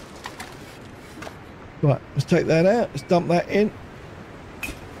 Right, let's take that out. Let's dump that in.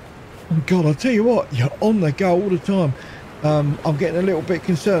 Oh, God, I'll tell you what, you're on the go all the time. I'm getting a little bit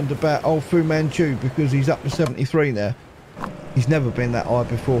concerned about old Fu Manchu because he's up to 73 now. He's never been that high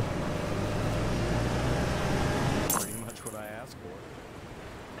before. Pretty much what I asked for.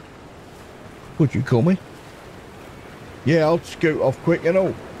 What'd you call me? Yeah, I'll scoot off quick and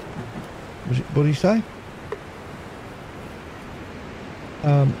all. What did he say?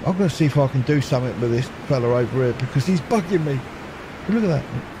 I'm going to see if I can do something with this fella over here because he's bugging me. Look at that.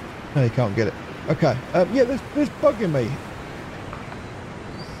 No, you can't get it. Okay. Yeah, there's bugging me.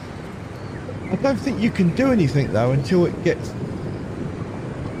 I don't think you can do anything though until it gets...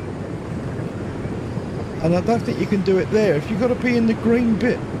 And I don't think you can do it there. If you've got to be in the green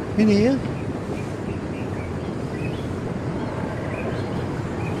bit in here.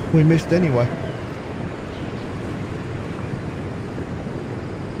 We missed anyway.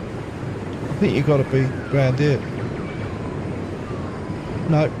 I think you've got to be round here.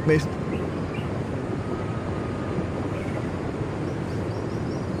 No, missed.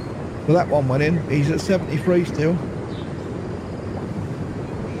 Well, that one went in. He's at 73 still.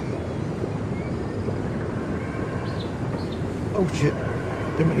 Oh shit.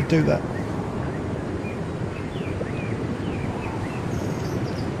 Didn't mean to do that.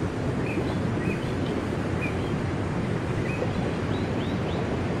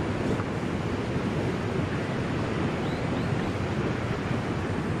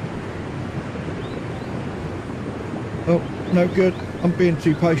 Oh, no good. I'm being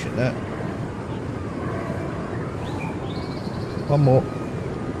too patient now. One more.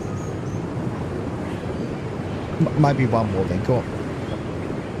 Maybe one more then, go on.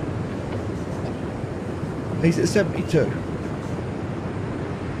 He's at 72.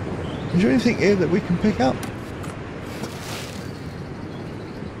 Is there anything here that we can pick up?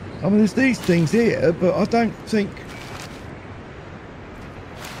 I mean, there's these things here, but I don't think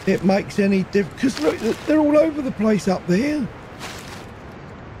it makes any difference. Because look, they're all over the place up there.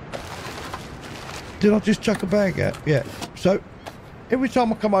 Did I just chuck a bag out? Yeah. So every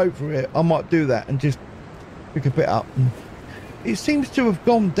time I come over here, I might do that and just pick a bit up. And it seems to have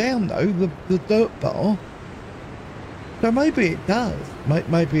gone down though, the dirt bar. So maybe it does.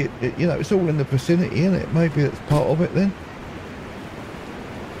 Maybe it, you know, it's all in the vicinity, isn't it? Maybe it's part of it then.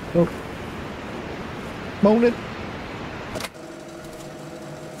 Oh. Morning.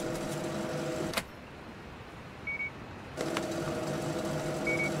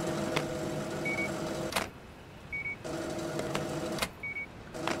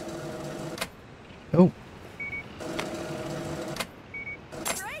 Oh.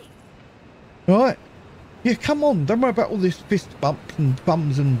 Great. Right. Yeah, come on. Don't worry about all this fist bumps and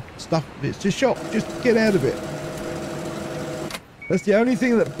thumbs and stuff. It's a shop. Just get out of it. That's the only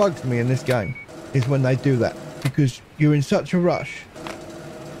thing that bugs me in this game, is when they do that. Because you're in such a rush.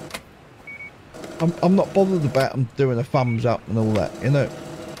 I'm not bothered about them doing a thumbs up and all that, you know.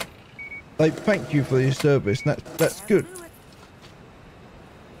 They thank you for your service, and that's good.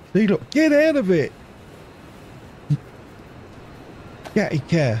 See, look, get out of it. Catty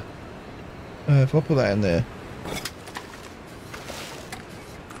care. If I put that in there.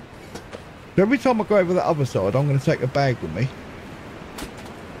 So every time I go over the other side, I'm going to take a bag with me.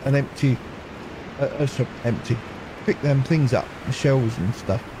 And empty. Empty. Pick them things up. The shells and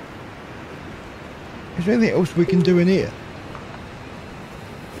stuff. Is there anything else we can do in here?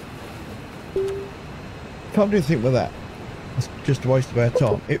 Can't do anything with that. It's just a waste of our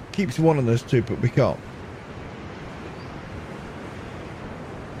time. It keeps wanting us to, but we can't.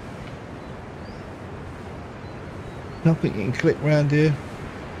 Nothing you can click round here.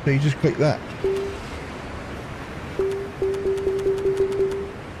 So you just click that.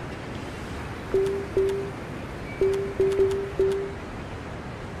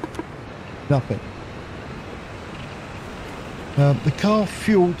 Nothing. The car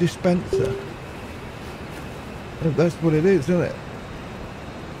fuel dispenser. That's what it is, isn't it?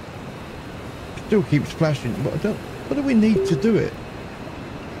 Still keeps flashing, but I don't. What do we need to do it?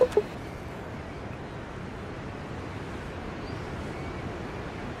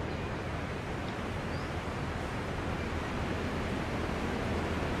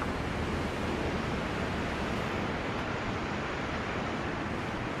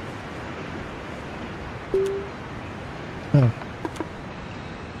 Oh.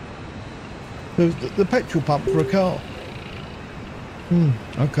 So it's the petrol pump for a car.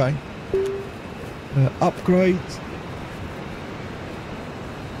 Okay. Upgrades.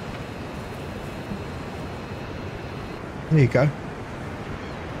 There you go.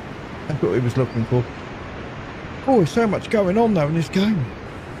 That's what he was looking for. Oh, there's so much going on though in this game.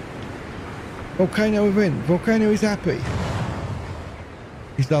 Volcano event. Volcano is happy.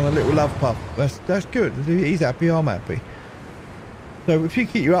 He's done a little love puff. That's good. He's happy, I'm happy. So if you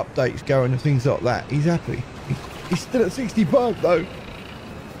keep your updates going and things like that, he's happy. He's still at 65 though.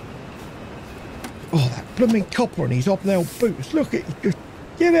 Oh, that blooming copper and his hobnail boots. Look at you.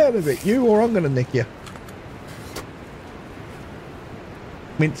 Get out of it, you, or I'm going to nick you.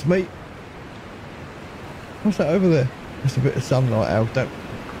 Mincemeat. What's that over there? That's a bit of sunlight, Al. I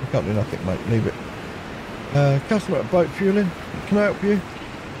can't do nothing, mate. Leave it. Customer at boat fueling. Can I help you?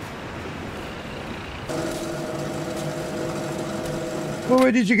 Well,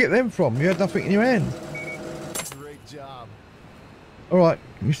 where did you get them from? You had nothing in your hand. Great job. All right,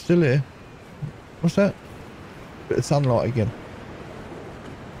 you're still here. What's that? Bit of sunlight again.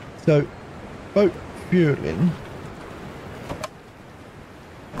 So, boat fueling.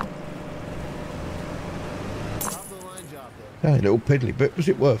 Top of the line job there. A little piddly bit. Was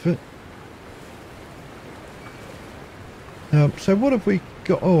it worth it? So what have we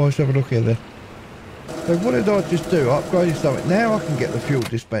got? Oh, let's have a look here then. So what did I just do? I upgraded something. Now I can get the fuel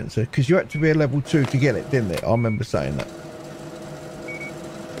dispenser because you had to be a level 2 to get it, didn't it? I remember saying that.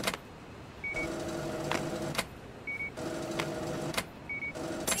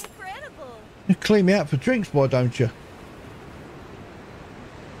 Incredible. You clean me out for drinks, why don't you?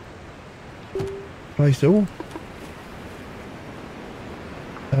 Place all.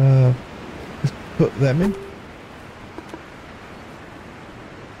 Let's put them in.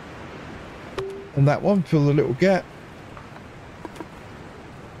 And that one, fill the little gap.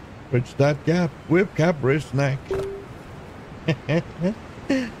 Bridge that gap with Cadbury snack.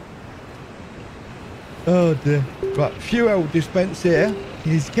 Oh dear. Right, fuel dispense here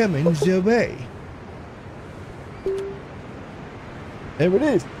is coming your way. There it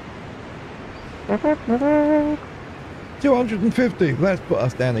is. 250. That's put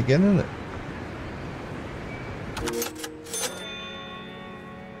us down again, isn't it?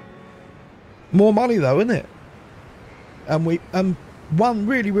 More money though, isn't it? And one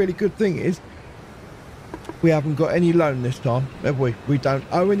really good thing is we haven't got any loan this time, have we? We don't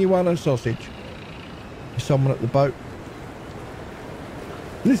owe anyone a sausage. There's someone at the boat.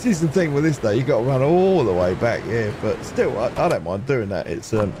 This is the thing with this though, you got to run all the way back here, but still I don't mind doing that.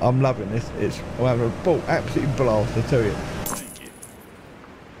 It's I'm loving this. I'm having a absolute blast, I tell you. Thank you.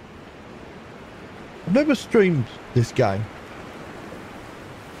 I've never streamed this game.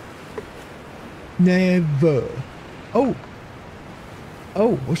 Never. Oh,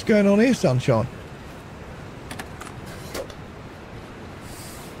 what's going on here, sunshine?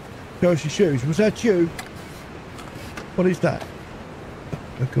 Show us your shoes. Was that you? What is that?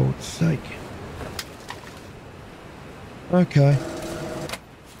 For God's sake. Okay.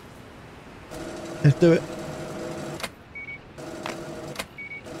 Let's do it.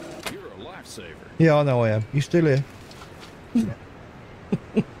 You're a lifesaver. Yeah, I know I am. You still here?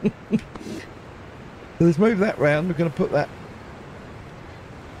 So let's move that round. We're going to put that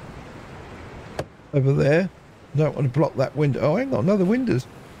over there. Don't want to block that window. Oh, hang on, another windows.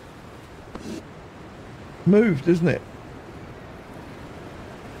 Moved, isn't it?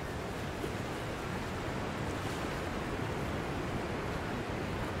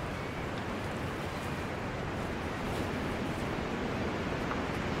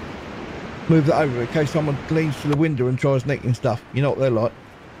 Move that over in case someone leans to the window and tries nicking stuff. You know what they're like.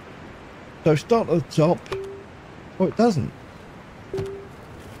 So start at the top. Oh, it doesn't.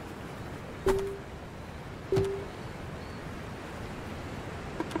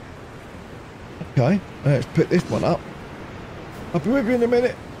 Okay, let's pick this one up. I'll be with you in a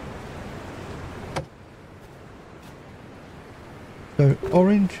minute. So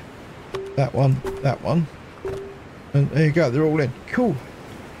orange, that one, and there you go. They're all in. Cool.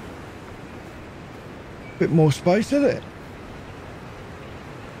 Bit more space, isn't it?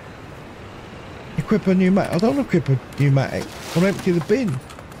 Equip a pneumatic. I don't want to equip a pneumatic. I want to empty the bin.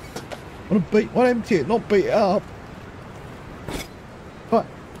 I want to empty it, not beat it up. Right.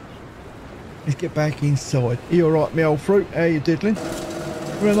 Let's get back inside. Are you alright, me old fruit? How you diddling?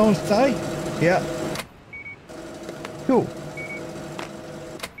 For a nice day? Yeah. Cool.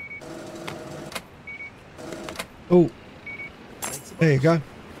 Oh. There you go.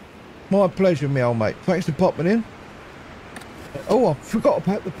 My pleasure, me old mate. Thanks for popping in. Oh, I forgot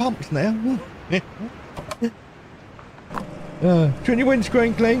about the pumps now. Turn your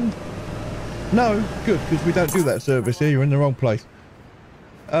windscreen clean. No, good, because we don't do that service here. You're in the wrong place.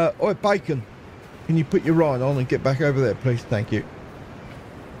 Oi, Bacon. Can you put your ride on and get back over there, please? Thank you.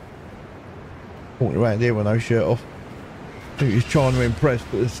 Walking around here with no shirt off. I think he's trying to impress,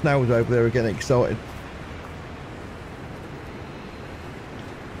 but the snails over there are getting excited.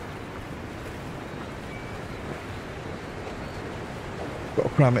 Got to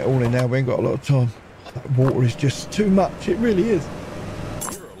cram it all in now. We ain't got a lot of time. That water is just too much. It really is.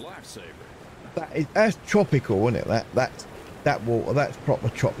 You're a lifesaver. That's tropical, isn't it? That water. That's proper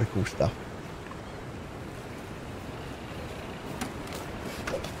tropical stuff.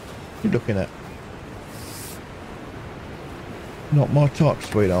 What are you looking at? Not my type,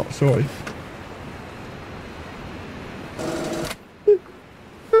 sweetheart. Sorry.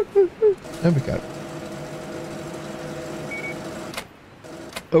 There we go.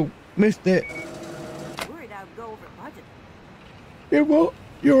 Oh, missed it. Worried I'd go over budget. You what?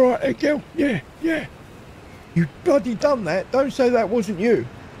 You're all right, girl? Yeah, yeah. You bloody done that. Don't say that wasn't you.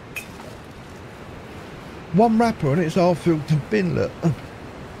 One wrapper and it's half filled to bin, look.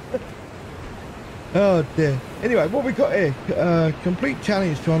 Oh dear. Anyway, what we got here? Complete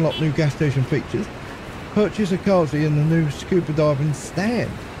challenge to unlock new gas station features. Purchase a Kazi in the new scuba diving stand.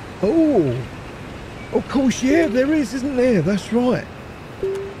 Oh, of course, yeah, there is, isn't there? That's right.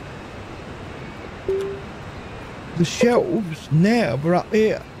 The shelves now we're up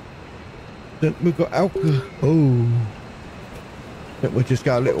here. Then we've got alcohol. Oh, I think we'll just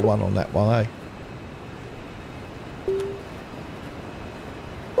go a little one on that one, eh?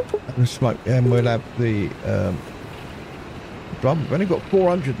 And smoke, and we'll have the drum. We've only got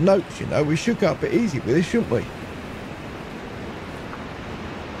 400 notes, you know. We should go a bit easy with this, shouldn't we?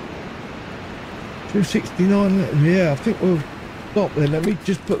 269. Yeah, I think we'll stop there. Let me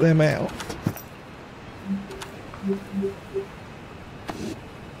just put them out.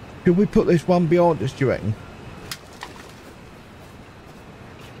 Should we put this one behind us, do you reckon?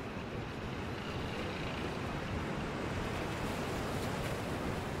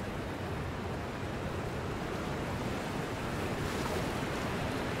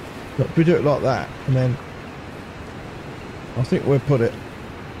 Look, we do it like that, and then I think we'll put it.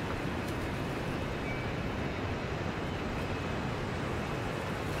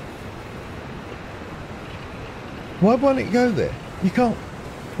 Why won't it go there? You can't.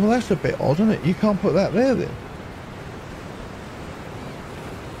 Well, that's a bit odd, isn't it? You can't put that there then.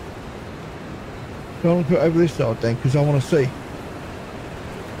 So I want to put it over this side then, because I want to see.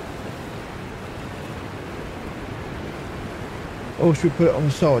 Or should we put it on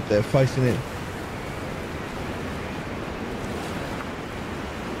the side there, facing in?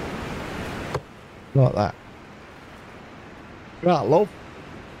 Like that. Right, love.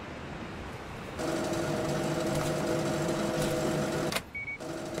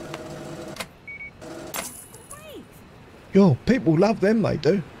 God, people love them, they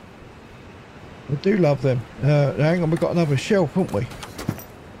do. They do love them. Hang on, we've got another shelf, haven't we?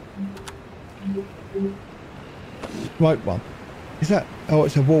 Smoke one. Is that? Oh,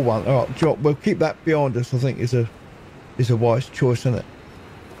 it's a wall one. All right, drop. We'll keep that behind us. I think is a wise choice, isn't it?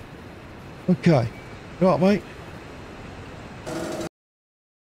 Okay. Right, mate.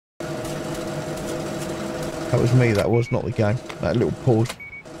 That was me. That was not the game. That little pause.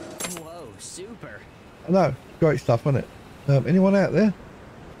 Whoa, super. I know. Great stuff, isn't it? Anyone out there?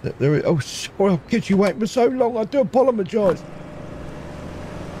 There is. Oh, sorry. I've kept you waiting for so long. I do apologise.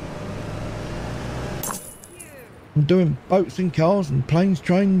 I'm doing boats and cars and planes,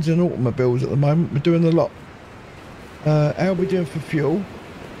 trains and automobiles at the moment. We're doing a lot. How are we doing for fuel?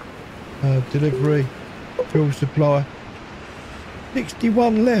 Delivery, fuel supply.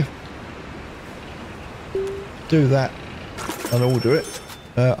 61 left. Do that and order it.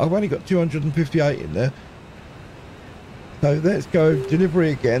 I've only got 258 in there. So let's go delivery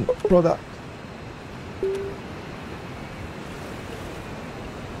again. Product.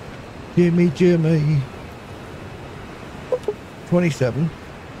 Jimmy. 27.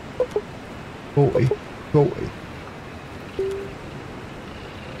 40.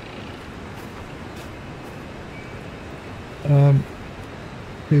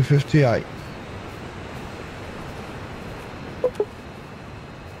 258.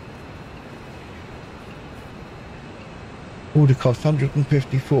 Order cost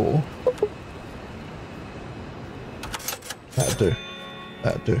 154. That'll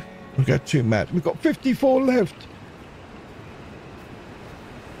do. We'll go too mad. We've got 54 left.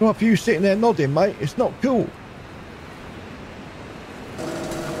 Right for you sitting there nodding, mate. It's not cool.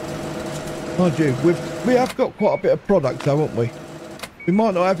 Mind you, we have got quite a bit of product though, haven't we? We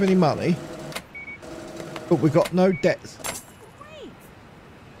might not have any money, but we've got no debts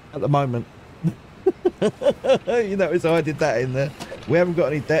at the moment. You notice I did that in there. We haven't got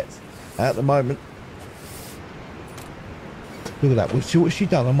any debts at the moment. Look at that. We'll see what she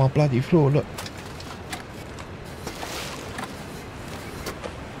done on my bloody floor. Look.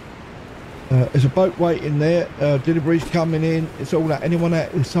 There's a boat waiting there. Deliveries coming in. It's all that. Anyone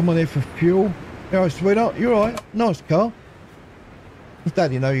out? There's someone there for fuel. All right, sweetheart. You all right? Nice car. Does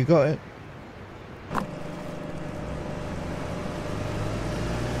Daddy know you got it? Have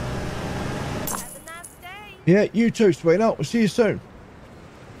a nice day. Yeah, you too, sweetheart. We'll see you soon.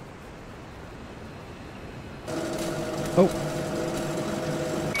 Oh.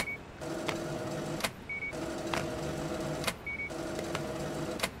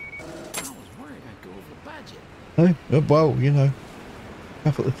 I was worried I'd go over budget. Hey, well, you know,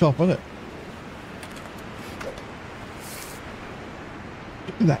 up at the top, isn't it?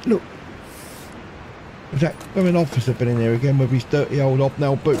 Look at that, look. There's that blooming officer been in there again with his dirty old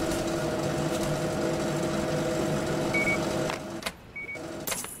hobnail boot.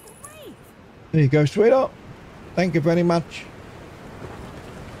 There you go, sweetheart. Thank you very much.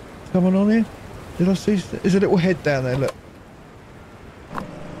 Someone on here? Did I see? There's a little head down there, look.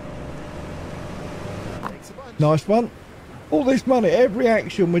 Thanks a bunch. Nice one. All this money, every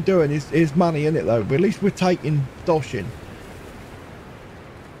action we're doing is money, isn't it, though? But at least we're taking doshing.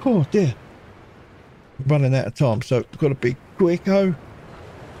 Oh, dear. Running out of time, so we've got to be quicko.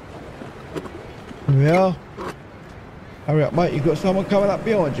 Here we are. Hurry up, mate. You've got someone coming up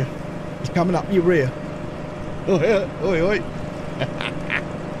behind you. He's coming up your rear. Oi, oi, oi.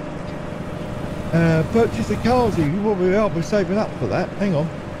 Purchase the cars here. You probably are. We're saving up for that. Hang on.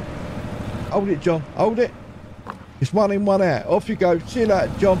 Hold it, John. Hold it. It's one in, one out. Off you go. See you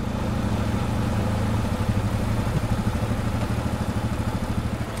later, John.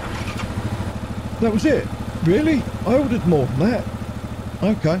 That was it? Really? I ordered more than that.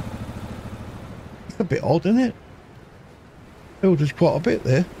 Okay. It's a bit odd, isn't it? I ordered quite a bit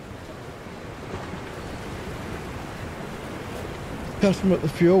there. Customer at the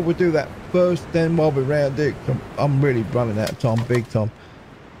fuel. We'll do that first, then while we're round it. I'm really running out of time, big time.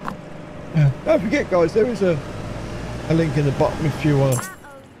 Don't forget, guys, there is a link in the bottom if you want to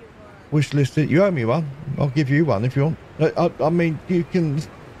wish list it. You owe me one. I'll give you one if you want. I mean, you can...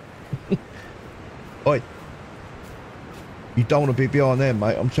 Oi. You don't want to be behind there,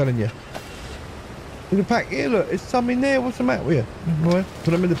 mate. I'm telling you. In the pack here, look. There's some in there. What's the matter with you? Right,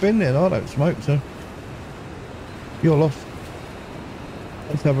 put them in the bin then. I don't smoke, so... You're lost.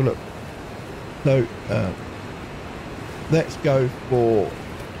 Let's have a look. So, let's go for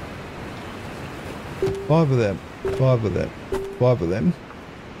 5 of them, 5 of them, 5 of them,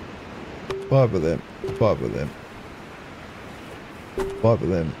 5 of them, 5 of them, 5 of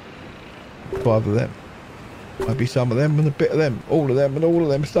them, 5 of them. Maybe some of them and a bit of them, all of them and all of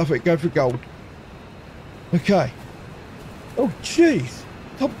them. Stuff it, go for gold. Okay. Oh, jeez.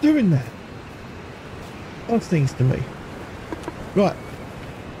 Stop doing that. Does things to me. Right.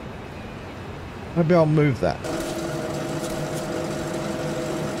 Maybe I'll move that. Just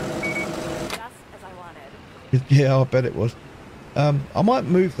as I wanted. Yeah, I bet it was. I might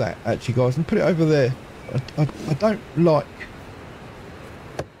move that actually, guys, and put it over there. I don't like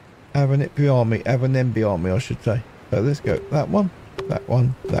having it behind me, having them behind me, I should say. So let's go. That one, that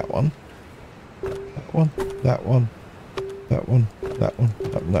one, that one, that one, that one, that one, that one,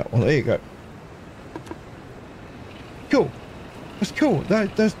 that one. There you go. Cool. That's cool.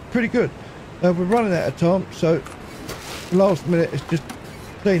 That's pretty good. We're running out of time, so the last minute is just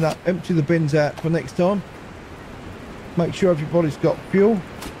clean up, empty the bins out for next time. Make sure everybody's got fuel.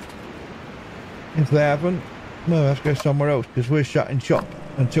 If they haven't, we'll have to go somewhere else because we're shutting shop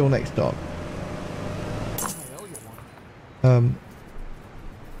until next time.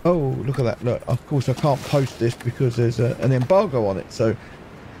 Oh, look at that. Look, of course I can't post this because there's an embargo on it, so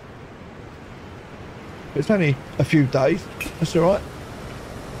it's only a few days. That's all right.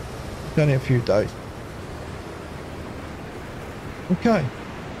 It's only a few days. Okay.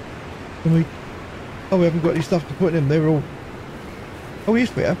 Can we... Oh, we haven't got any stuff to put in. They're all... Oh,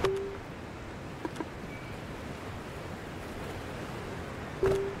 yes, we have.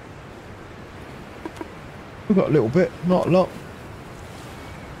 We've got a little bit, not a lot.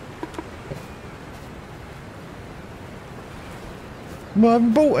 Well, I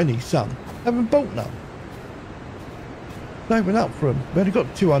haven't bought any, son. I haven't bought none. Saving up for them. We only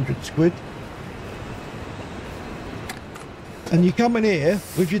got 200 squid. And you come in here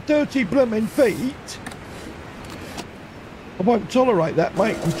with your dirty blooming feet. I won't tolerate that,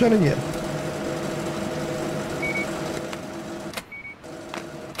 mate. I'm telling you.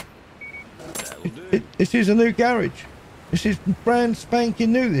 This is a new garage. This is brand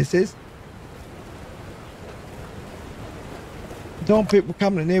spanking new, this is. Don't want people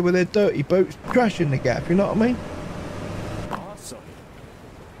coming in here with their dirty boots, trashing the gaff, you know what I mean? Awesome.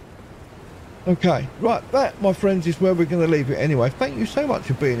 Okay, right, that, my friends, is where we're going to leave it anyway. Thank you so much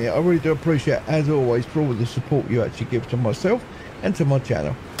for being here. I really do appreciate, as always, for all the support you actually give to myself and to my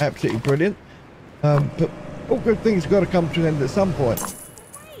channel. Absolutely brilliant. But all good things have got to come to an end at some point,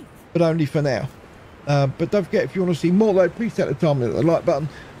 but only for now. But don't forget, if you want to see more though, please take the time to hit the like button.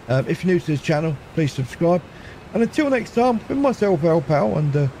 If you're new to this channel, please subscribe. And until next time, with myself, Al Pal,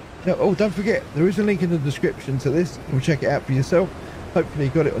 and oh, don't forget, there is a link in the description to this. You can check it out for yourself. Hopefully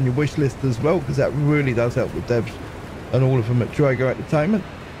you got it on your wish list as well, because that really does help the devs and all of them at Drago Entertainment.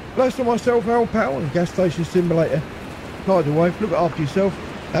 Close to myself, Al Pal, and Gas Station Simulator, Tidal Wave. Look after yourself,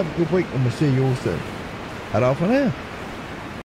 have a good week, and we'll see you all soon. Ta-ra for now.